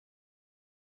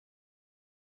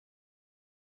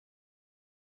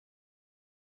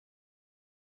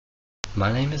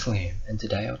My name is Liam, and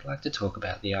today I would like to talk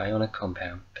about the ionic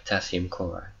compound potassium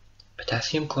chloride.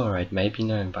 Potassium chloride may be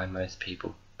known by most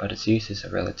people, but its uses are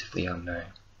relatively unknown.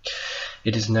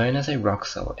 It is known as a rock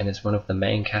salt and is one of the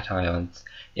main cations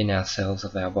in our cells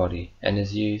of our body and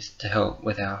is used to help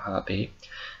with our heartbeat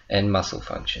and muscle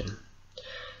function.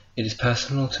 It is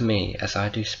personal to me as I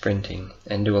do sprinting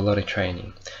and do a lot of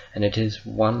training, and it is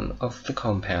one of the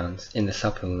compounds in the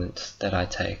supplements that I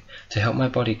take to help my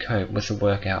body cope with the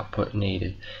work output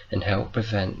needed and help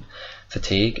prevent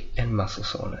fatigue and muscle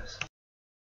soreness. The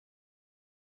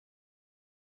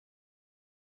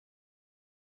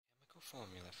chemical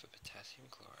formula for potassium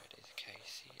chloride is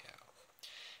KCl.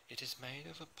 It is made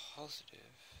of a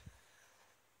positive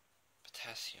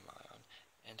potassium ion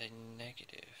and a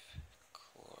negative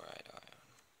chloride ion,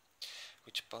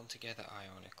 which bond together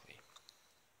ionically.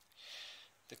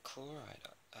 The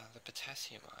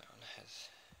potassium ion has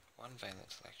 1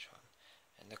 valence electron,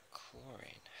 and the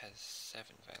chlorine has 7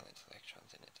 valence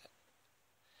electrons in it.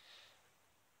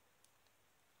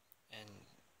 And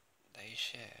they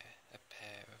share a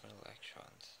pair of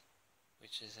electrons,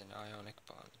 which is an ionic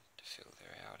bond to fill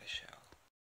their outer shell.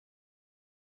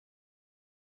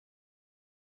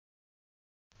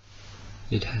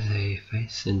 It has a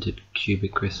face-centered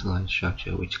cubic crystalline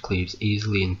structure which cleaves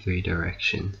easily in 3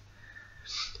 directions.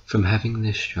 From having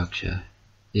this structure,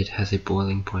 it has a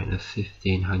boiling point of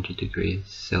 1500 degrees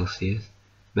Celsius,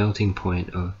 melting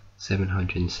point of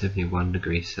 771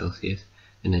 degrees Celsius,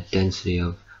 and a density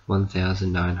of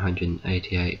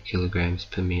 1988 kilograms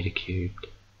per meter cubed.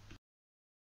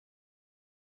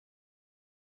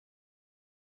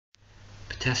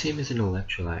 Potassium is an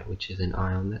electrolyte, which is an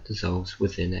ion that dissolves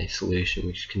within a solution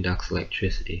which conducts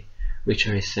electricity, which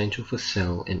are essential for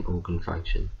cell and organ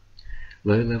function.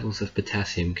 Low levels of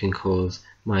potassium can cause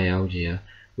myalgia,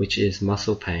 which is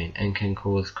muscle pain, and can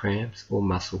cause cramps or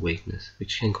muscle weakness,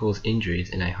 which can cause injuries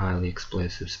in a highly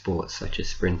explosive sport such as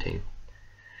sprinting.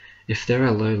 If there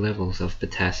are low levels of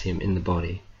potassium in the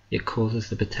body, it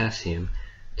causes the potassium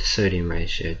to sodium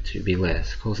ratio to be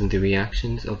less, causing the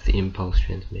reactions of the impulse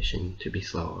transmission to be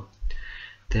slower.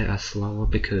 They are slower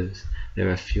because there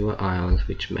are fewer ions,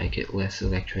 which make it less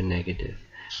electronegative,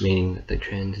 meaning that the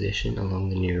transition along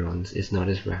the neurons is not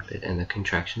as rapid and the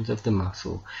contractions of the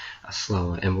muscle are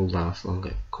slower and will last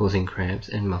longer, causing cramps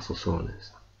and muscle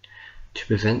soreness. To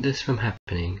prevent this from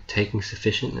happening, taking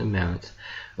sufficient amounts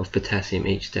of potassium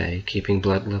each day, keeping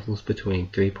blood levels between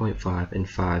 3.5 and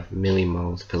 5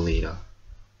 millimoles per liter.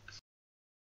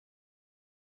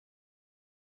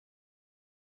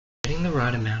 Getting the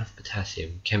right amount of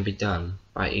potassium can be done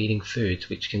by eating foods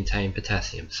which contain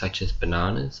potassium, such as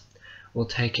bananas, or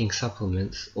taking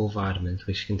supplements or vitamins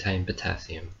which contain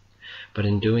potassium. But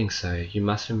in doing so, you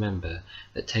must remember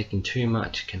that taking too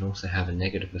much can also have a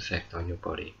negative effect on your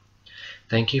body.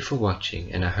 Thank you for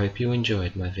watching, and I hope you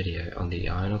enjoyed my video on the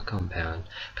ionic compound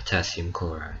potassium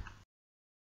chloride.